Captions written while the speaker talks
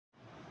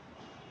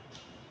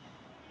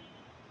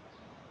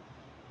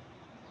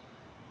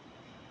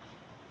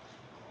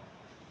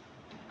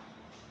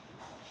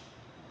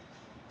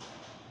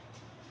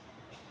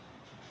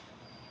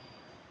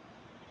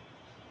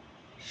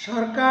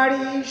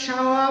সরকারি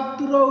শাহ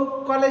আব্দুর রউফ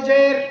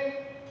কলেজের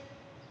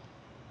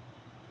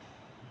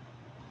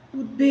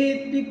উদ্ভিদ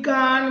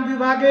বিজ্ঞান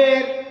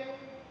বিভাগের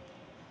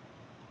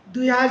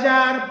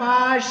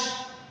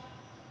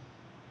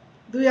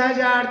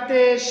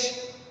 2022-2023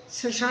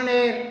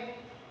 সেশনের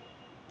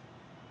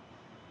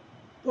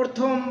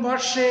প্রথম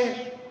বর্ষের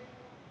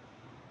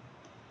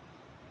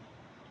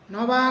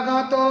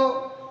নবাগত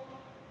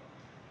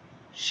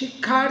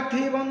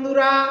শিক্ষার্থী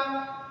বন্ধুরা,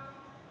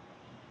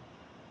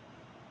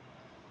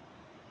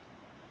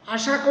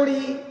 আশা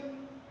করি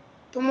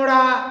তোমরা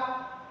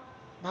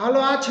ভালো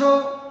আছো।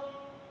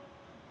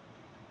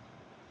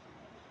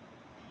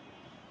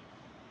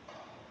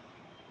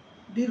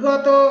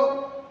 বিগত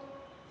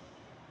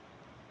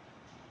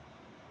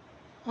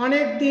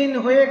অনেক দিন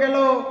হয়ে গেল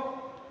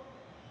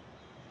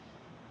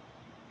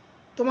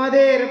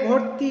তোমাদের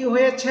ভর্তি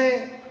হয়েছে,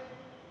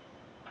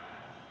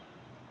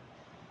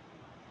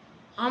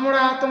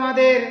 আমরা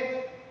তোমাদের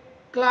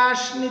ক্লাস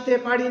নিতে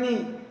পারিনি।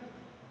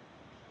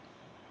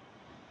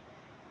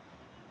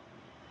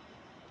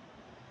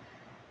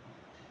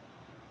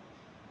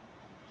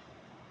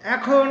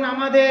 এখন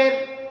আমাদের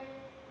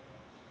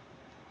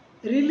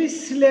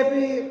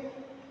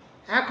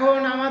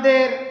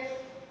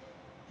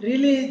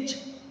রিলিজ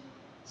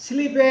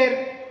স্লিপের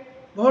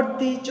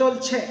ভর্তি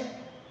চলছে।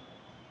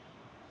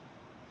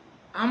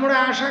 আমরা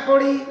আশা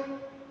করি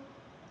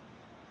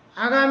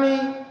আগামী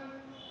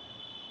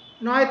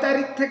 9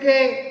 তারিখ থেকে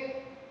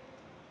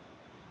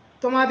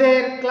তোমাদের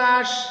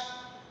ক্লাস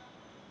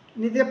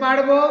নিতে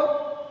পারব।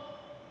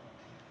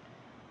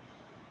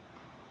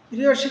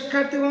 প্রিয়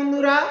শিক্ষার্থী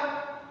বন্ধুরা,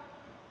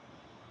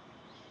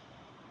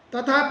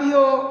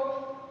 তথাপিও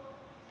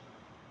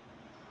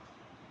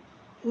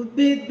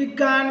উদ্ভিদ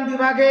বিজ্ঞান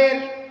বিভাগের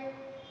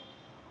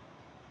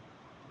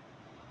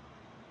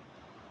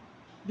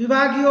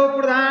বিভাগীয়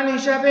প্রধান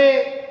হিসাবে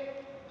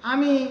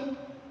আমি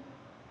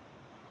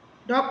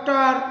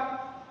ডক্টর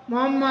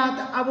মোহাম্মদ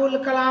আবুল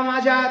কালাম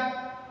আজাদ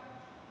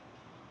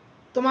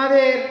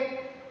তোমাদের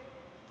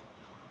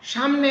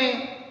সামনে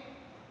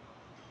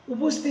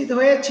উপস্থিত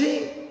হয়েছি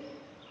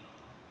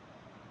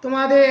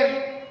তোমাদের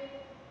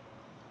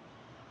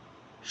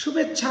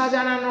শুভেচ্ছা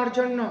জানানোর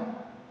জন্য।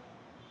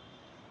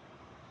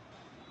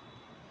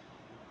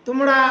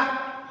 তোমরা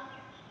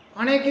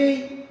অনেকেই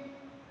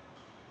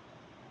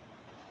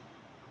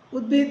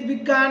উদ্ভিদ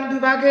বিজ্ঞান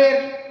বিভাগের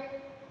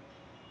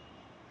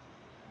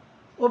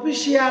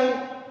official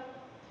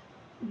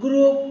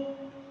group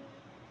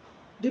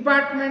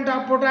department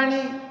of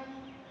botany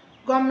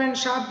government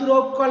Shah Abdur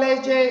Rauf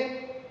কলেজে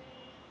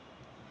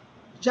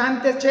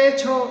জানতে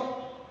চেয়েছ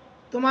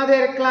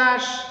তোমাদের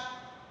ক্লাস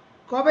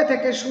কবে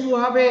থেকে শুরু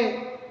হবে।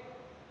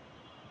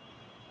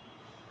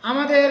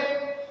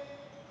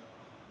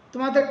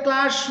 তোমাদের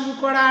ক্লাস শুরু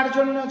করার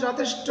জন্য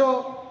যথেষ্ট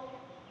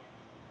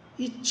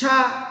ইচ্ছা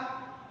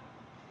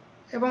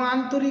এবং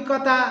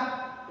আন্তরিকতা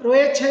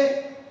রয়েছে,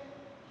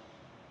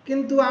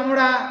 কিন্তু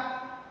আমরা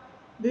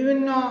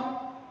বিভিন্ন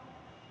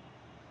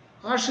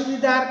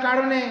অসুবিধার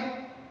কারণে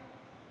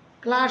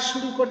ক্লাস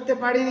শুরু করতে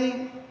পারিনি।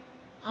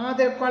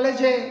 আমাদের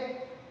কলেজে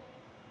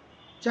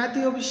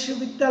জাতীয়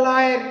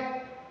বিশ্ববিদ্যালয়ের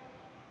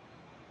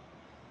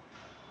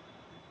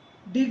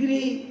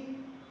ডিগ্রি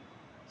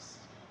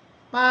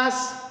পাস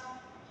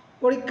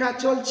পরীক্ষা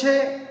চলছে,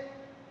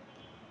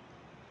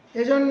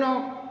 এজন্য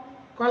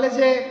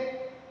কলেজে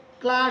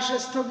ক্লাস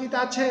স্থগিত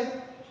আছে।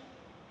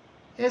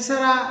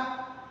 এছাড়া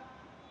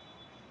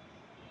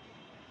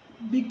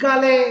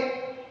বিকালে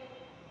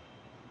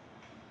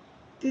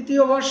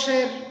তৃতীয়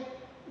বর্ষের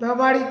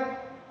ব্যবহারিক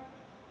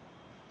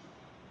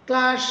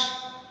ক্লাস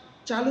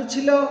চালু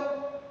ছিল,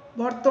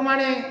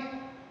 বর্তমানে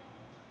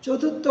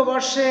চতুর্থ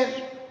বর্ষের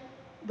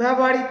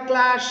ব্যবহারিক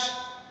ক্লাস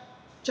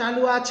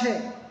চালু আছে।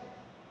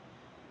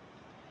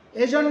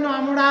 এজন্য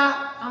আমরা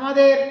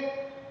আমাদের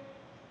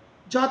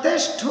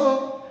যথেষ্ট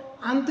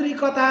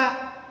আন্তরিকতা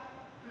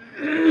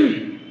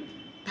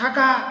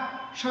থাকা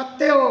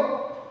সত্ত্বেও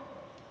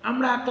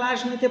আমরা ক্লাস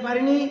নিতে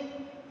পারিনি।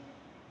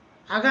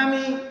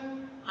 আগামী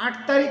 8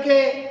 তারিখে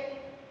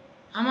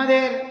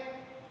আমাদের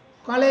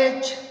কলেজ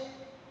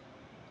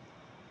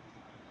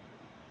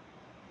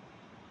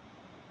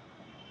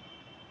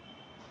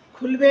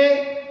খুলবে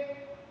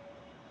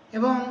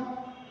এবং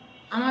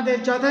আমাদের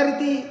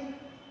যথারীতি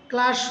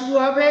ক্লাস শুরু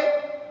হবে।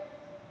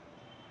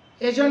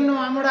 এজন্য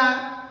আমরা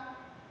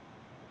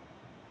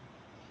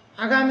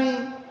আগামী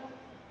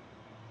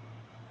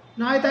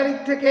 9 তারিখ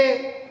থেকে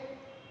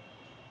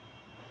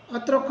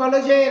অত্র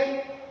কলেজের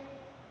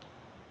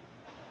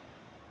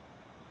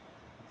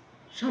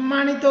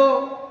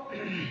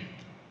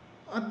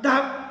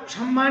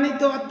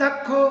সম্মানিত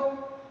অধ্যক্ষ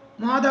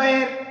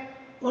মহোদয়ের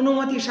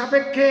অনুমতি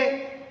সাপেক্ষে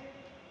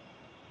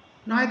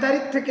 9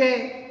 তারিখ থেকে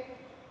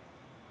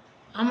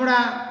আমরা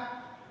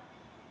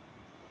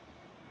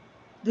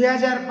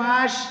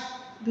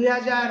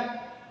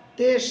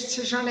 2022-2023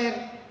 সেশনের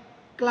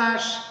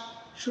ক্লাস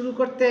শুরু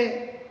করতে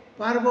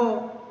পারব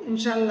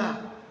ইনশাল্লাহ।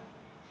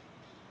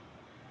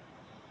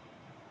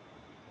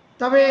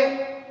 তবে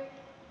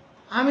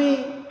আমি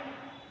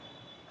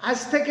আজ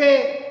থেকে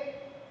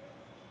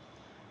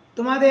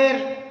তোমাদের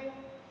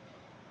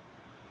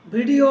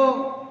ভিডিও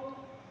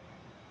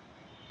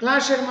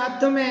ক্লাসের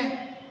মাধ্যমে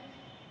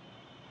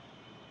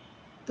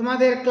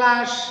তোমাদের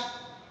ক্লাস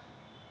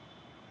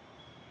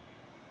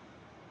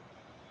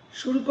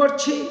শুরু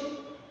করছি।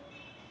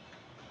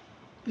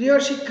 প্রিয়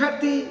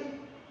শিক্ষার্থী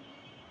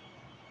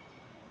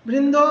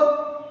বৃন্দ,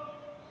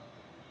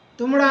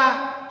 তোমরা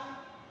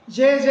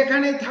যে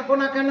যেখানেই থাকো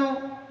না কেন,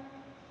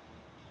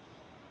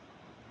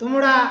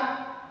 তোমরা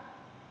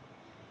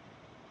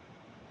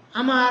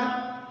আমার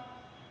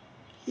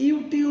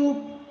YouTube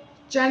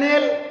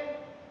channel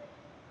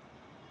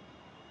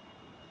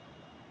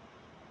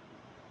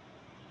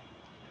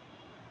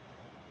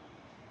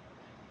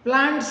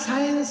plant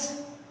science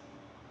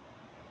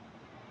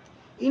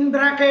in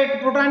bracket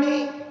Botany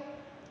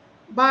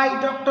by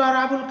Dr.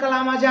 Abul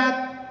Kalam Azad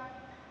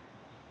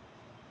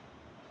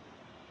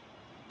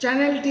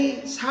চ্যানেলটি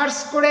সার্চ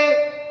করে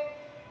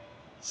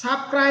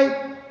সাবস্ক্রাইব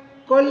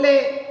করলে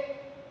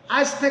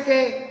আজ থেকে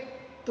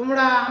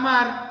তোমরা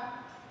আমার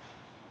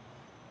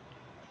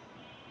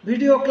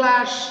ভিডিও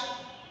ক্লাস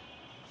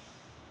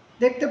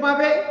দেখতে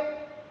পাবে।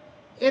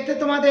 এতে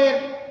তোমাদের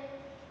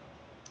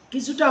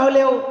কিছুটা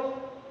হলেও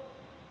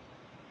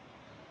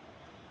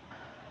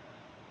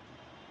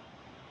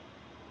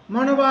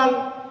মনোবল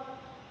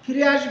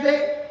ফিরে আসবে,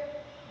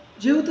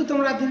 যেহেতু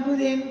তোমরা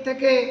দীর্ঘদিন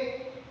থেকে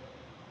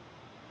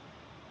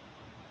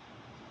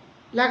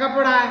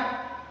লেখাপড়ায়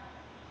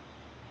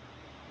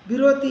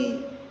বিরতি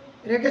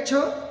রেখেছ।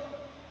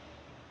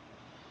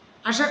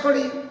 আশা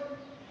করি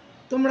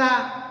তোমরা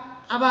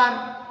আবার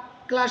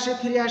ক্লাসে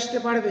ফিরে আসতে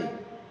পারবে।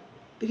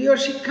 প্রিয়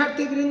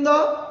শিক্ষার্থীবৃন্দ,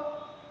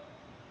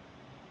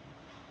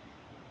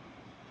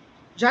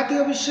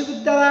 জাতীয়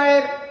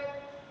বিশ্ববিদ্যালয়ের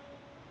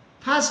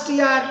ফার্স্ট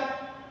ইয়ার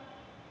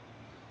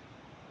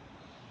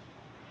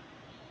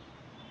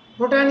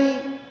বোটানি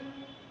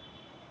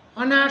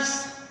অনার্স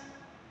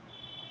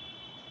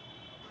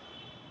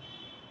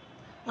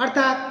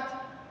অর্থাৎ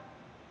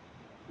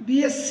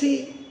বিএসসি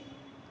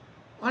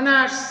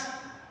অনার্স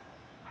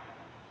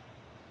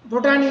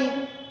বোটানি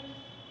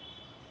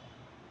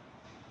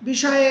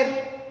বিষয়ের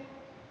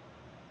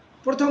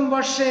প্রথম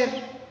বর্ষের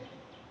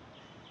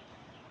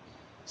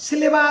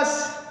সিলেবাস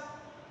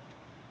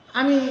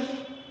আমি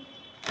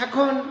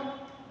এখন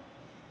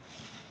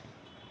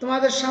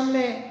তোমাদের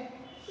সামনে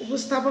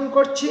উপস্থাপন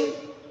করছি।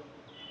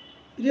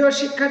 প্রিয়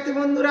শিক্ষার্থী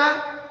বন্ধুরা,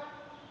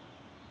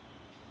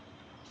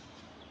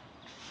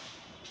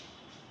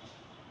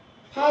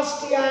 first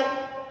year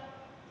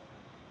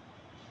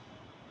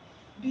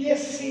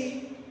BSc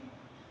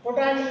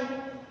botany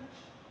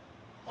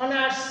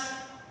honours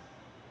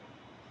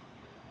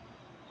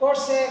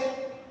কোর্সের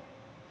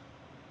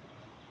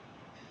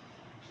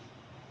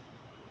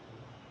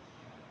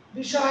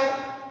বিষয়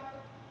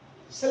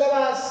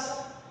সিলেবাস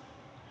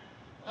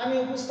আমি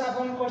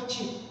উপস্থাপন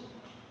করছি।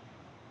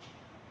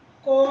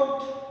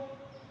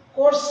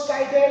 Course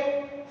title,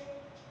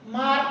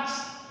 marks,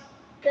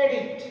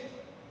 credit.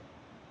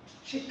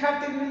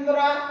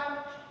 শিক্ষার্থীবৃন্দরা,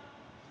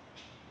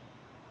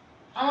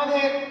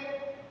 আমাদের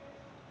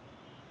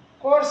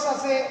কোর্স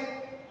আছে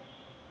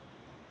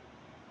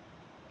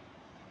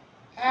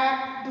 1,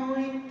 2,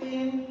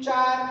 3,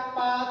 4,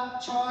 5,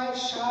 6,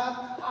 7,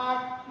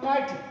 8,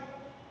 9টি।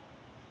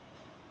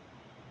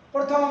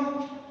 প্রথম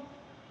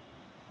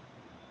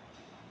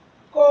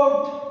code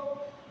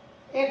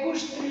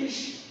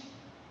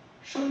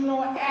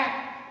 2130-01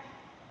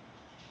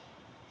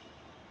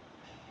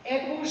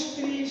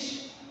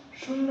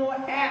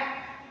 2130-01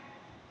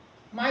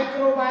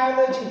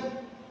 microbiology.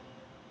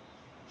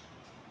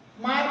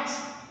 Marks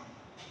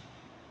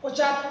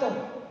 75,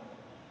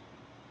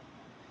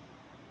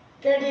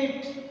 credit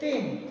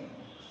 3।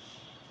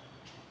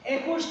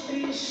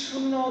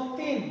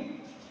 2130-03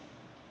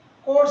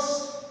 course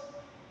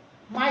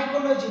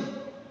mycology,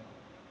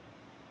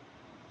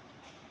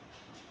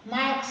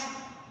 marks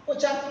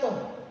 75,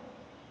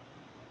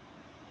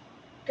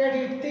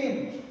 credit 3।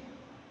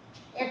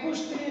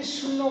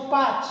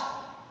 2130-05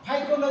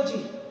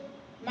 ভাইকোলজি,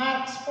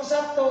 marks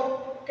 75,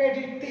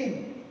 credit 3।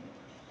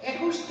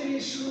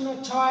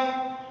 2130-06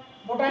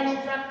 botany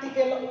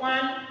practical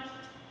 1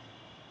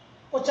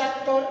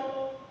 75,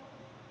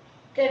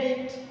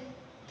 credit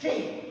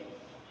 3।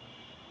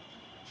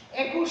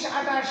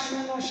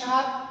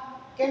 2128-07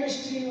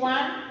 chemistry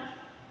 1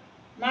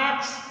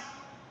 marks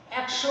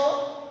 100,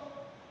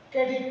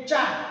 credit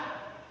 4।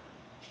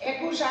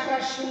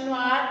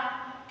 2128-08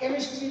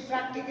 chemistry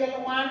practical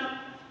 1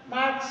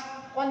 marks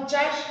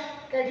 50,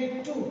 credit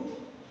 2।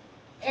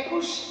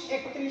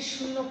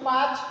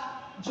 2131-05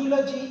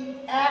 zoology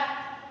 1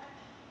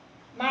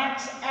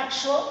 marks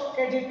 100,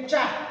 credit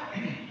 4।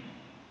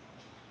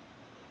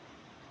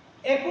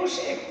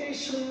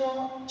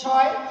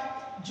 2131-06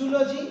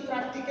 zoology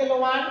practical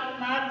 1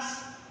 marks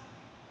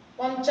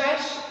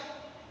 50,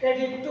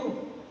 credit 2।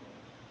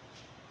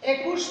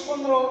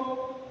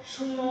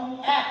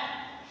 2115-01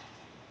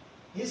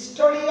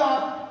 history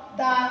of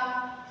the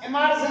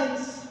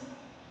emergence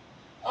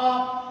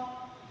of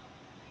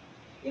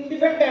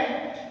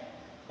independent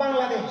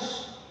Bangladesh,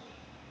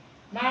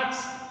 marks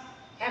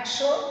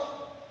 100,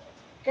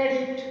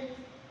 credit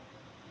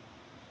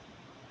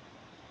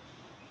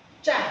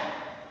 4।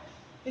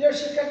 প্রিয়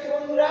শিক্ষার্থী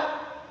বন্ধুরা,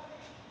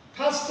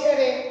 first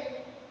ইয়ারে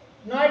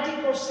 9টি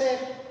কোর্সের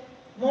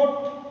মোট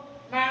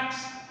marks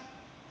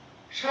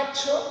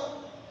 700,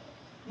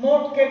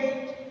 মোট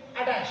credit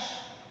 28।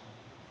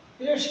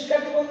 প্রিয়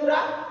শিক্ষার্থী বন্ধুরা,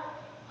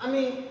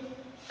 আমি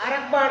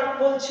আরেকবার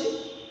বলছি,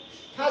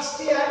 first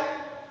year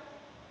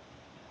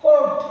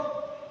code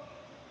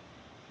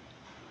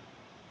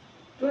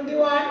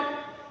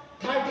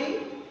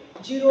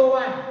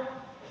 213001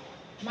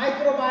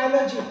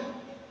 microbiology,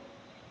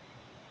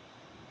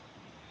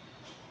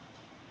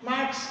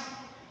 marks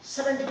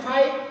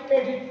 75,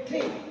 credit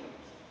 3.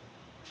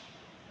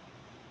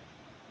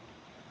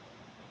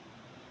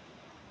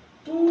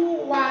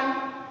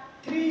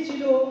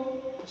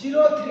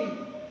 213003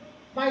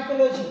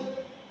 mycology,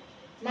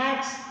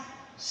 marks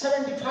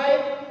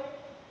 75,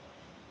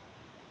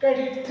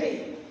 credit 3.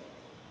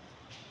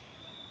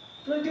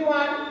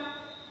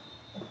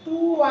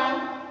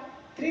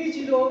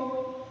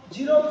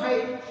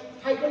 213005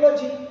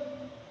 psychology,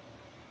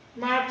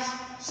 marks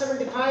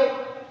 75,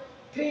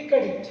 3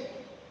 credit.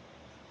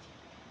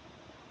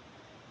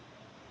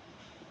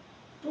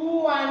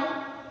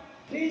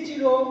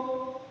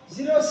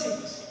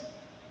 213006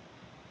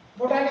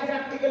 Botany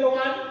practical 1,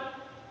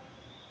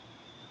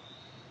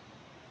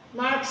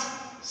 marks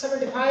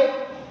 75,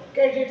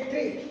 credit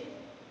 3.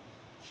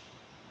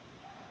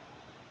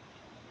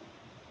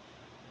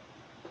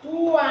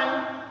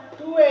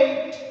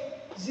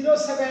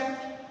 212807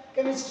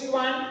 chemistry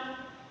 1,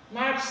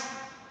 marks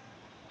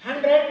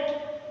 100,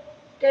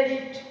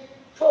 credit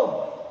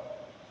 4.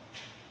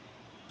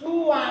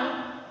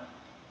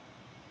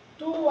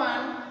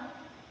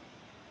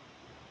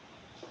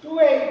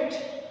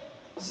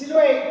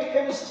 2808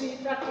 chemistry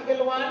practical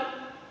 1,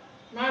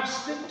 marks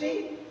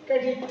 50,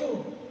 credit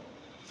 2.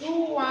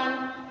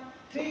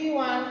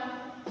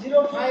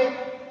 213105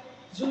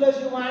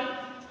 zoology 1,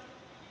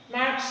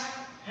 marks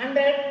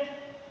 100,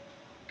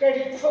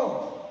 credit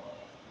 4.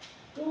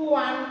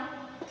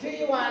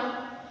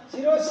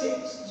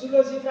 213106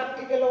 zoology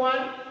practical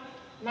 1,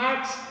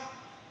 marks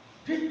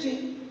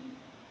 50,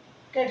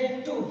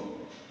 credit 2.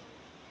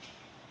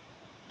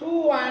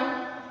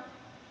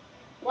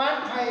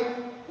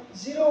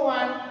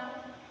 211501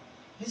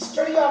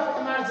 history of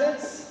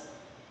emergence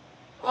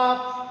of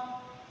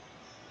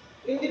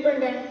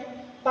independent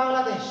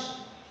Bangladesh,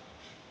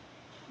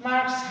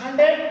 marks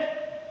 100,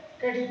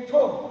 credit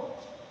 4.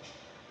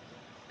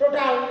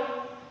 Total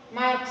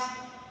marks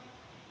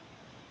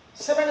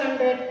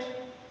 700,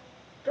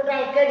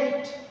 total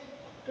credit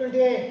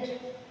 28.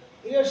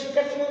 প্রিয়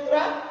শিক্ষার্থী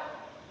বন্ধুরা,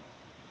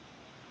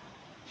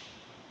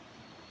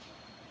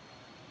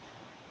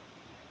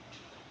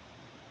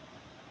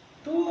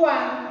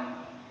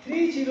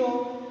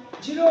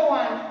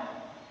 (213001)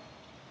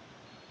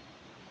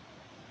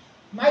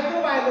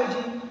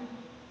 microbiology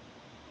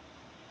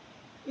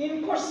in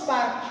course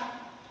mark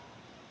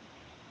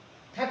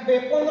থাকবে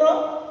 15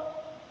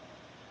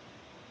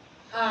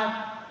 আর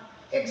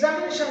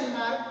examination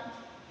mark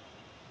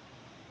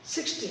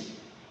 60।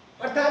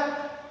 অর্থাৎ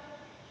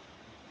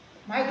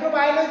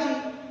microbiology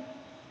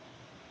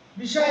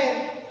বিষয়ের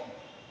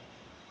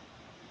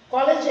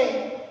কলেজে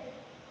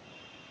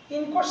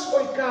in course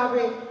পরীক্ষা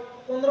হবে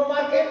 15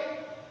 মার্কের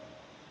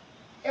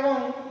এবং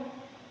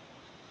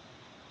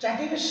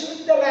জাতীয়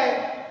বিশ্ববিদ্যালয়ের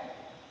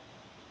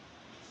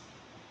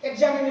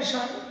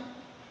এক্সামিনেশন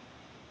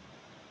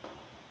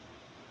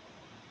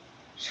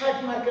 60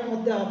 মার্কের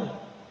মধ্যে হবে।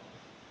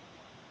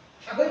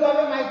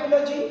 একইভাবে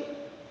মাইকোলজি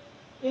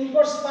ইন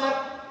কোর্স মার্ক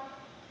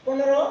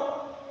 15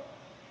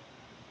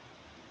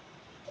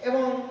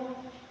 এবং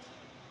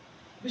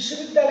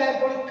বিশ্ববিদ্যালয়ের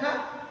পরীক্ষা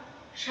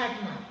 60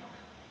 মার্ক।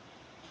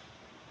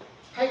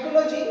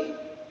 সাইকোলজি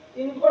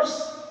ইন কোর্স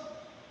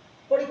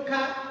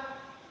পরীক্ষা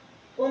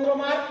 15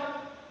 মার্ক,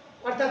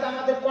 অর্থাৎ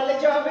আমাদের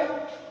কলেজে হবে,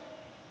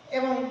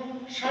 এবং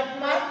 60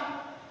 মার্ক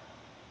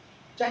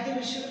জাতীয়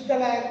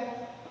বিশ্ববিদ্যালয়ের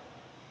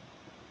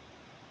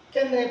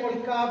কেন্দ্রে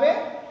পরীক্ষা হবে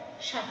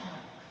 60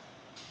 মার্ক।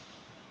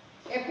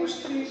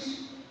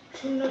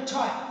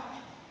 213006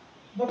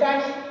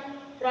 বোটানি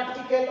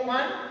প্র্যাকটিক্যাল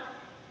 1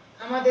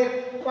 আমাদের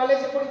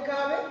কলেজে পরীক্ষা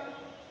হবে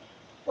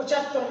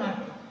 75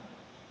 মার্ক।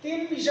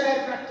 3 বিষয়ের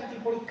প্র্যাকটিক্যাল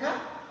পরীক্ষা,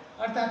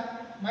 অর্থাৎ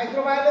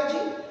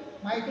মাইক্রোবায়োলজি,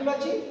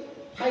 মাইকোলজি,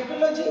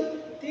 সাইকোলজি,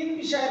 3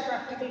 বিষয়ের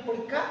প্র্যাকটিক্যাল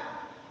পরীক্ষা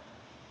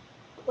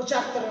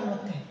 75 এর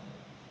মধ্যে।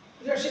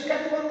 প্রিয়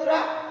শিক্ষার্থী বন্ধুরা,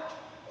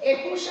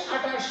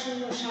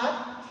 212807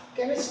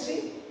 কেমিস্ট্রি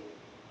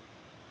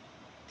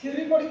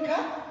থিওরি পরীক্ষা,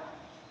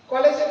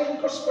 কলেজের ইন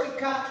কোর্স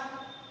পরীক্ষা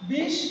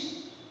 20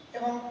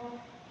 এবং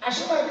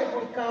 80 মার্কের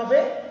পরীক্ষা হবে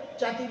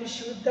জাতীয়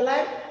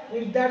বিশ্ববিদ্যালয়ের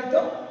নির্ধারিত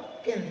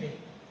কেন্দ্রে।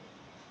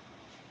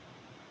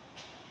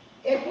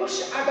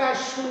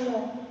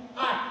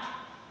 212808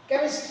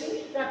 কেমিস্ট্রি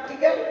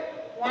প্র্যাকটিক্যাল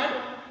 1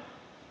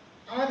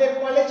 আমাদের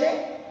কলেজে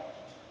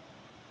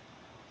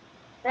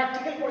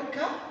প্র্যাকটিক্যাল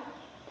পরীক্ষা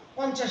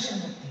 50 এর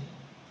মধ্যে।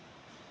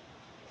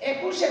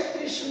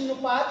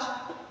 213105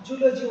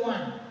 জুলজি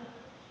 1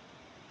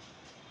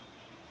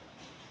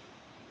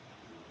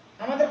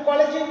 আমাদের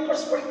কলেজে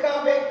ইনকোর্স পরীক্ষা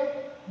হবে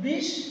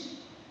 20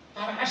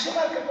 আর 80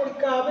 মার্কের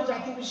পরীক্ষা হবে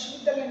জাতীয়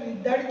বিশ্ববিদ্যালয়ের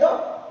নির্ধারিত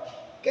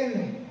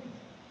কেন্দ্রে।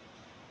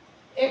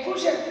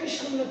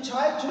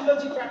 21-31-06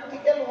 জুলজি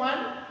প্র্যাকটিক্যাল 1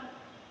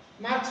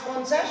 মার্কস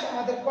 50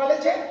 আমাদের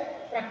কলেজে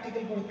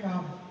প্র্যাকটিক্যাল পরীক্ষা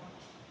হবে।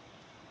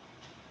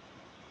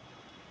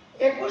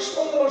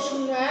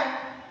 21-15-01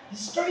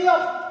 history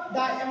of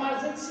the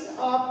emergency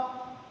of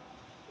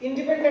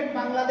independent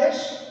Bangladesh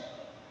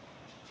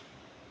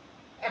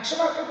 100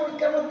 মার্কের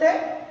পরীক্ষার মধ্যে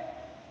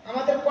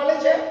আমাদের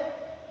কলেজে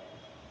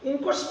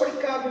ইনকোর্স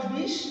পরীক্ষা হবে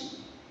 20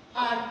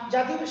 আর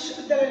জাতীয়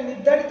বিশ্ববিদ্যালয়ের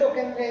নির্ধারিত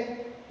কেন্দ্রে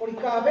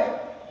পরীক্ষা হবে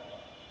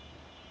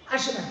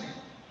 80 মার্কের।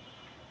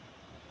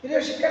 প্রিয়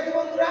শিক্ষার্থী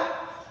বন্ধুরা,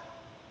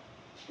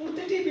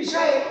 প্রতিটি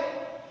বিষয়ে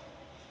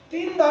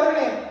 3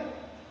 ধরনের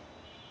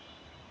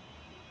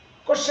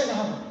কোশ্চেন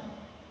হবে।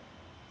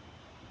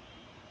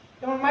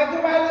 যেমন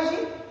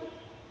মাইক্রোবায়োলজি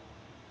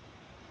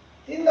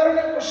 3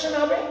 ধরনের কোশ্চেন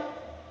হবে,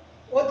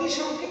 অতি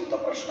সংক্ষিপ্ত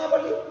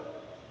প্রশ্নাবলী,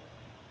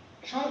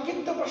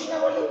 সংক্ষিপ্ত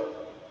প্রশ্নাবলী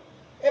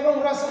এবং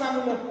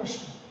রচনামূলক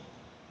প্রশ্ন।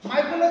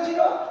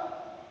 মাইক্রোলজিরও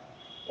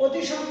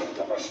অতি সংক্ষিপ্ত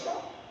প্রশ্ন,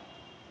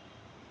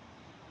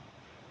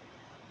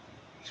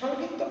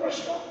 সংক্ষিপ্ত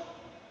প্রশ্ন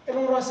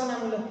এবং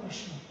রচনামূলক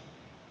প্রশ্ন।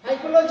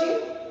 সাইকোলজি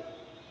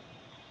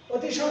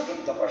অতি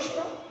সংক্ষিপ্ত প্রশ্ন,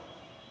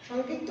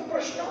 সংক্ষিপ্ত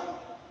প্রশ্ন,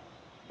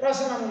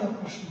 রচনামূলক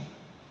প্রশ্ন।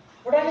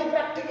 বোটানি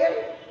প্র্যাকটিক্যাল,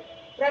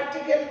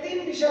 প্র্যাকটিক্যাল 3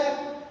 বিষয়ের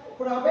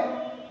উপর হবে,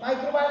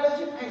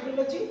 মাইক্রোবায়োলজি,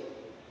 সাইকোলজি,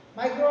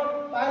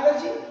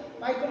 মাইক্রোবায়োলজি,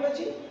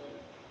 মাইক্রোলজি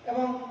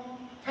এবং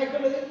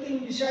সাইকোলজি 3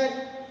 বিষয়ের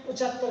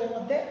 75-এর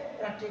মধ্যে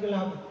প্র্যাকটিক্যাল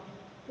হবে।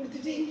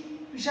 প্রতিটি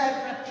বিষয়ের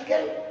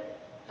প্র্যাকটিক্যাল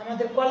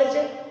আমাদের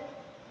কলেজে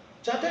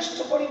যথেষ্ট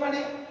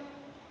পরিমাণে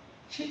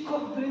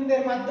শিক্ষক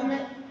বৃন্দের মাধ্যমে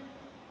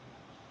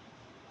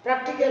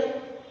প্র্যাকটিক্যাল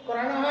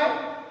করানো হয়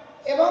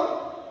এবং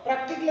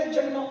প্র্যাকটিক্যালের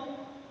জন্য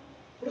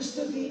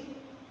প্রস্তুতি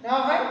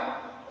নেওয়া হয়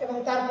এবং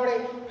তারপরে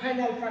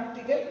ফাইনাল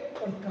প্র্যাকটিক্যাল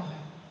পরীক্ষা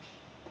হয়।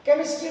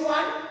 কেমিস্ট্রি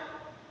 1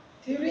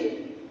 থিওরি,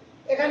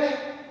 এখানে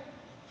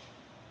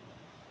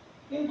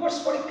ইনকোর্স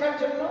পরীক্ষার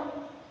জন্য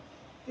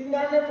 3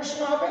 ধরনের প্রশ্ন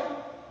হবে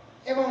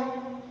এবং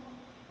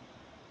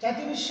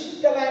জাতীয়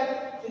বিশ্ববিদ্যালয়ের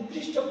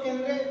নির্দিষ্ট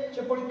কেন্দ্রে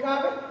যে পরীক্ষা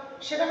হবে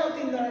সেখানেও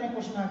 3 ধরনের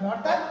প্রশ্ন হবে,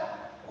 অর্থাৎ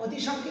অতি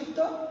সংক্ষিপ্ত,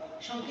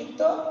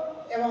 সংক্ষিপ্ত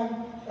এবং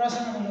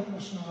রচনামূলক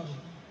প্রশ্ন হবে।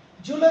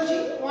 জুলজি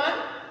 1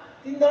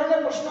 3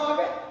 ধরনের প্রশ্ন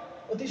হবে,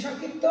 অতি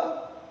সংক্ষিপ্ত,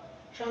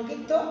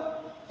 সংক্ষিপ্ত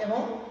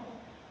এবং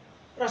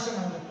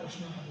রচনামূলক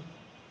প্রশ্ন হবে।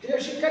 প্রিয়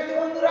শিক্ষার্থী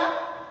বন্ধুরা,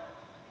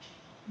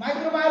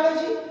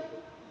 মাইক্রোবায়োলজি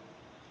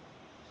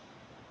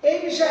এই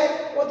বিষয়ের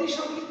অতি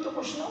সংক্ষিপ্ত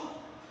প্রশ্ন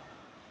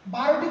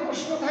 12টি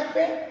প্রশ্ন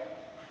থাকবে,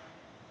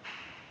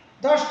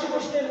 10টি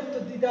প্রশ্নের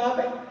উত্তর দিতে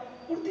হবে,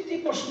 প্রতিটি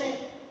প্রশ্নে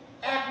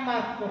 1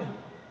 মার্ক করে।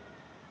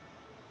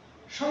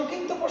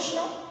 সংক্ষিপ্ত প্রশ্ন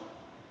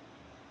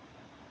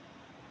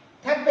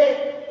থাকবে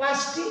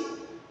 5টি,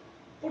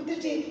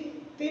 প্রতিটি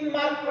 3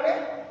 মার্ক করে,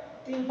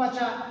 3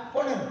 পাঁচা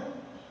 15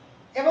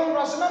 এবং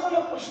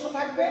রচনামূলক প্রশ্ন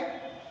থাকবে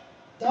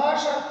 10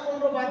 আর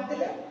 15 বাদ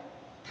দিলে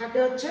থাকে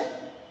হচ্ছে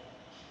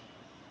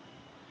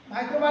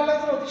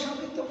মাইক্রোবায়োলজির অতি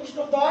সংক্ষিপ্ত প্রশ্ন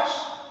 10,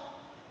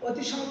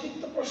 অতি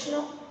সংক্ষিপ্ত প্রশ্ন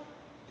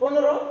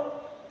 15,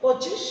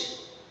 25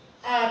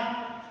 আর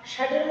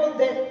 60-এর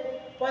মধ্যে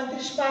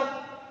 35 মার্ক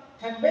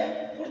থাকবে,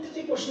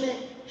 প্রতিটি প্রশ্নে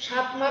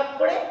 7 মার্ক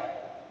করে,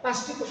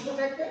 5টি প্রশ্ন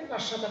থাকবে,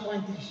 5 7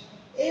 35।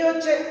 এই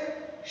হচ্ছে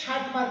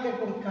 60 মার্কের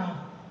পরীক্ষা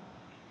হবে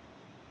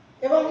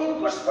এবং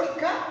ইনকোর্স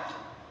পরীক্ষা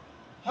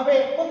হবে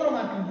 15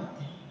 মার্কের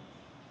মধ্যে।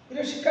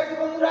 প্রিয় শিক্ষার্থী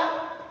বন্ধুরা,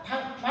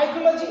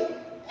 মাইক্রোলজি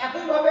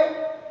একইভাবে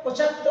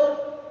 75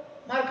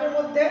 মার্কের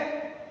মধ্যে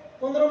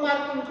 15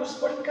 মার্ক ইনকোর্স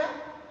পরীক্ষা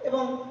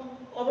এবং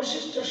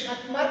অবশিষ্ট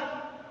 60 মার্ক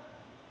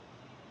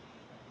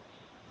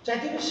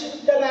জাতীয়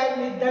বিশ্ববিদ্যালয়ের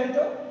নির্ধারিত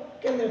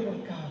কেন্দ্রে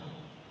পরীক্ষা হবে।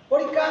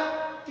 পরীক্ষা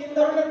 3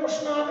 ধরনের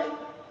প্রশ্ন হবে,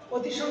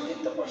 অতি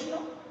সংক্ষিপ্ত প্রশ্ন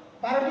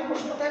 12টি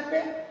প্রশ্ন থাকবে,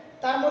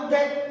 তার মধ্যে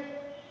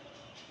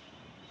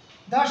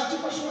 10টি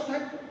প্রশ্ন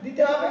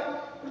দিতে হবে,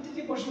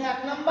 প্রতিটি প্রশ্নে 1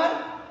 নাম্বার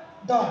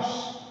 10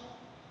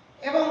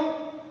 এবং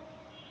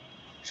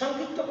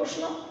সংক্ষিপ্ত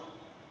প্রশ্ন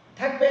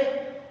থাকবে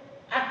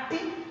 8টি,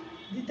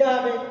 দিতে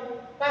হবে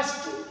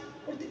 5টি,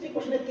 প্রতিটি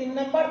প্রশ্নে 3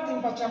 নাম্বার, 3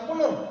 পাঁচা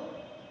 15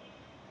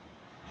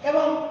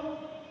 এবং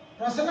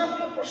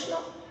রচনামূলক প্রশ্ন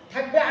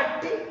থাকবে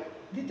 8টি,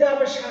 দিতে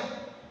হবে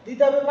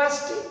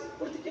 5টি,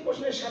 প্রতিটি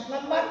প্রশ্নে 7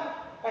 নাম্বার,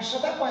 5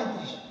 7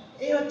 35।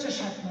 এই হচ্ছে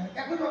 60 মার্ক।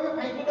 একইভাবে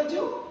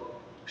সাইকোলজিও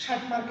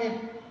 60 মার্কের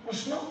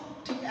প্রশ্ন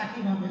ঠিক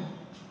একইভাবে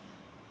হবে।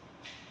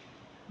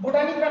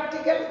 বোটানি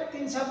প্র্যাকটিক্যাল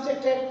 3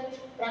 সাবজেক্টের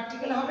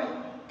প্র্যাকটিক্যাল হবে।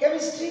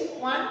 কেমিস্ট্রি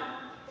 1,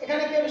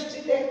 এখানে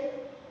কেমিস্ট্রিতে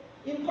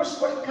ইনকোর্স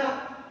পরীক্ষা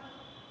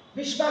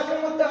 20 মার্কের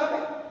মধ্যে হবে।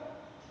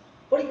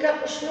 পরীক্ষার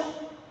প্রশ্ন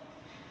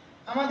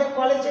আমাদের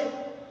কলেজে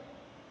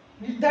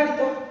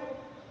নির্ধারিত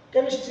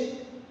কেমিস্ট্রি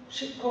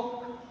শিক্ষক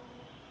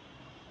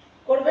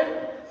করবেন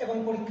এবং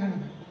পরীক্ষা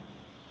নেবেন।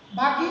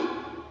 বাকি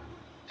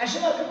 80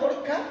 মার্কের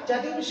পরীক্ষা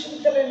জাতীয়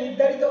বিশ্ববিদ্যালয়ের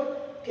নির্ধারিত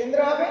কেন্দ্র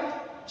হবে,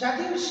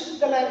 জাতীয়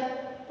বিশ্ববিদ্যালয়ের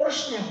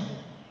প্রশ্নে হবে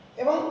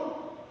এবং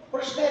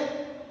প্রশ্নের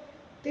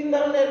 3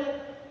 ধরনের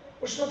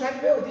প্রশ্ন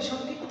থাকবে, অতি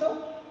সংক্ষিপ্ত,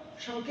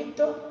 সংক্ষিপ্ত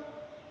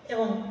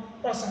এবং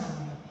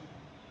রচনামূলক।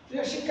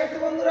 প্রিয় শিক্ষার্থী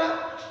বন্ধুরা,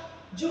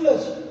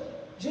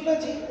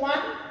 জুলজি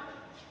 1,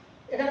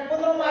 এখানে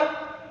 15 মার্ক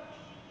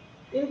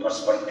ইনকোর্স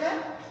পরীক্ষা,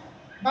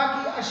 বাকি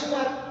 80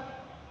 মার্ক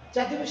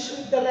জাতীয়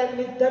বিশ্ববিদ্যালয়ের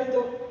নির্ধারিত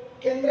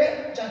কেন্দ্রে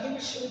জাতীয়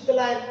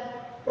বিশ্ববিদ্যালয়ের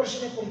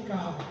প্রশ্নে পরীক্ষা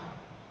হবে।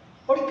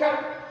 পরীক্ষার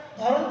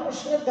ধরন,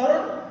 প্রশ্নের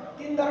ধরন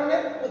 3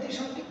 ধরনের: অতি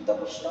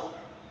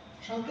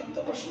সংক্ষিপ্ত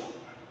প্রশ্ন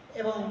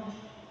এবং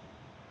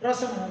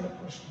রচনামূলক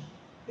প্রশ্ন।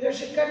 প্রিয়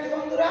শিক্ষার্থী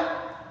বন্ধুরা,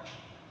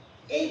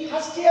 এই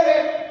ফার্স্ট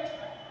ইয়ারের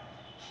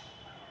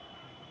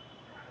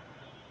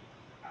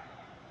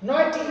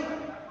 9টি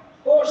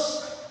কোর্স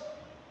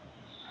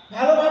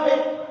ভালোভাবে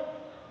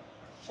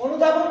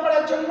অনুধাবন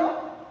করার জন্য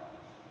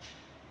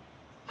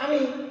আমি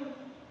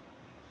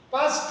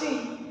 5টি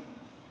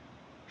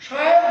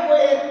সহায়ক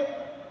বইয়ের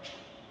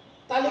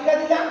তালিকা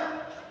দিলাম।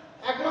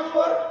 1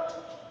 নম্বর,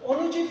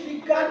 অণুজীব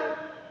বিজ্ঞান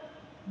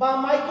বা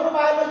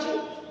মাইক্রোবায়োলজি,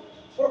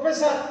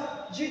 প্রফেসর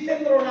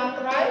জিতেন্দ্রনাথ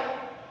রায়,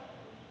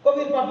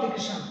 কবির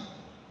পাবলিকেশন।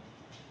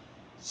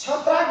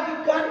 ছত্রাক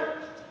বিজ্ঞান,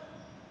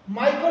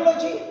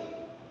 মাইকোলজি,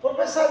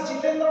 প্রফেসর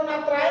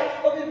জিতেন্দ্রনাথ রায়,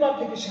 কবির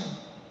পাবলিকেশন।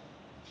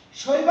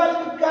 শৈবাল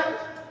বিজ্ঞান,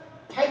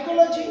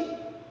 ফাইকোলজি,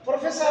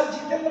 প্রফেসর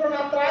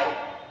জিতেন্দ্রনাথ রায়,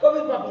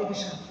 কবির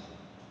পাবলিকেশন।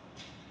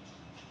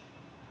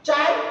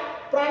 4,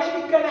 প্রাণী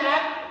বিজ্ঞান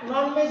 1,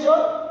 নন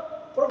মেজর,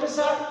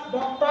 প্রফেসর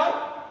ডক্টর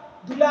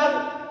দুলাল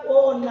ও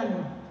অন্যান্য।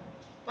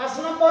 5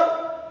 নম্বর,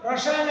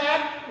 রসায়ন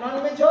 1, নন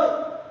মেজর,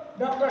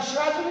 ডক্টর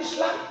সিরাজুল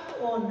ইসলাম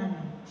ও অন্যান্য।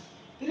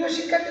 প্রিয়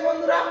শিক্ষার্থী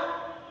বন্ধুরা,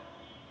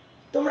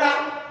 তোমরা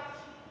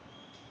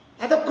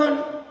এতক্ষণ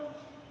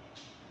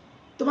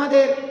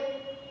তোমাদের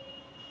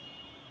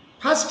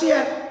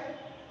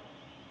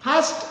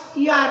ফার্স্ট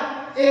ইয়ার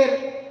এর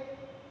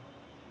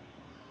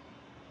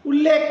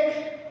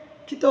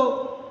উল্লেখিত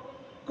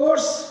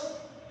কোর্স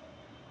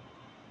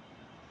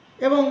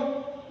এবং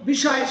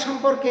বিষয়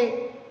সম্পর্কে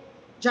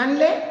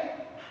জানলে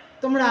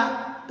তোমরা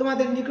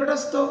তোমাদের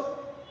নিকটস্থ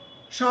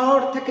শহর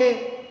থেকে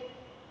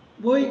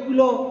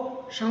বইগুলো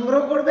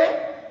সংগ্রহ করবে।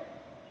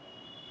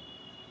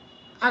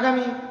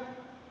 আগামী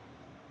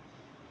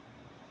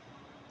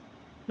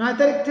 9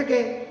 তারিখ থেকে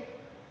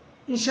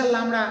ইনশাল্লাহ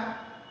আমরা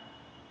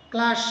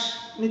ক্লাস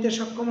নিতে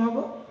সক্ষম হব।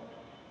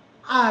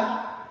 আর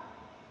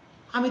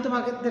আমি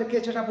তোমাদেরকে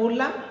যেটা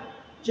বললাম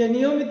যে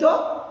নিয়মিত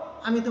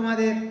আমি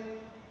তোমাদের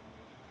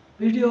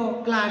ভিডিও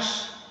ক্লাস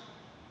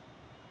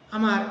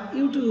আমার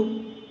ইউটিউব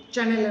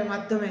চ্যানেলের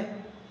মাধ্যমে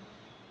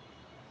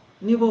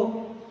নিব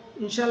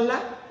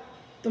ইনশাল্লাহ।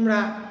 তোমরা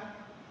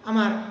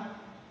আমার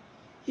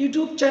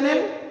YouTube channel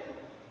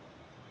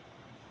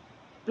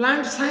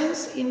plant science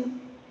in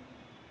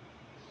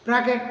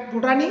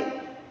Botany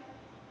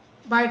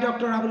by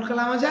doctor Abul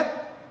Kalam Azad,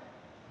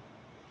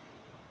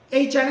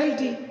 এই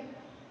চ্যানেলটি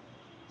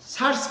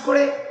সার্চ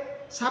করে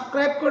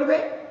সাবস্ক্রাইব করবে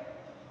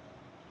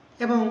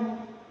এবং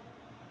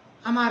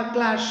আমার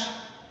ক্লাস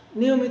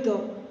নিয়মিত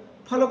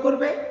ফলো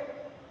করবে।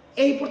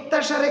 এই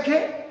প্রত্যাশা রেখে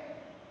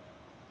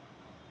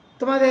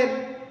তোমাদের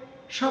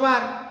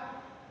সবার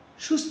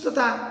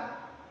সুস্থতা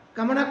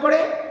কামনা করে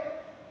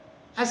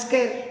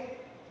আজকের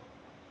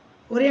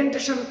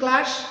ওরিয়েন্টেশন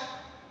ক্লাস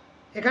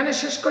এখানে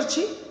শেষ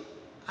করছি।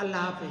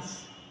 আল্লাহ হাফেজ।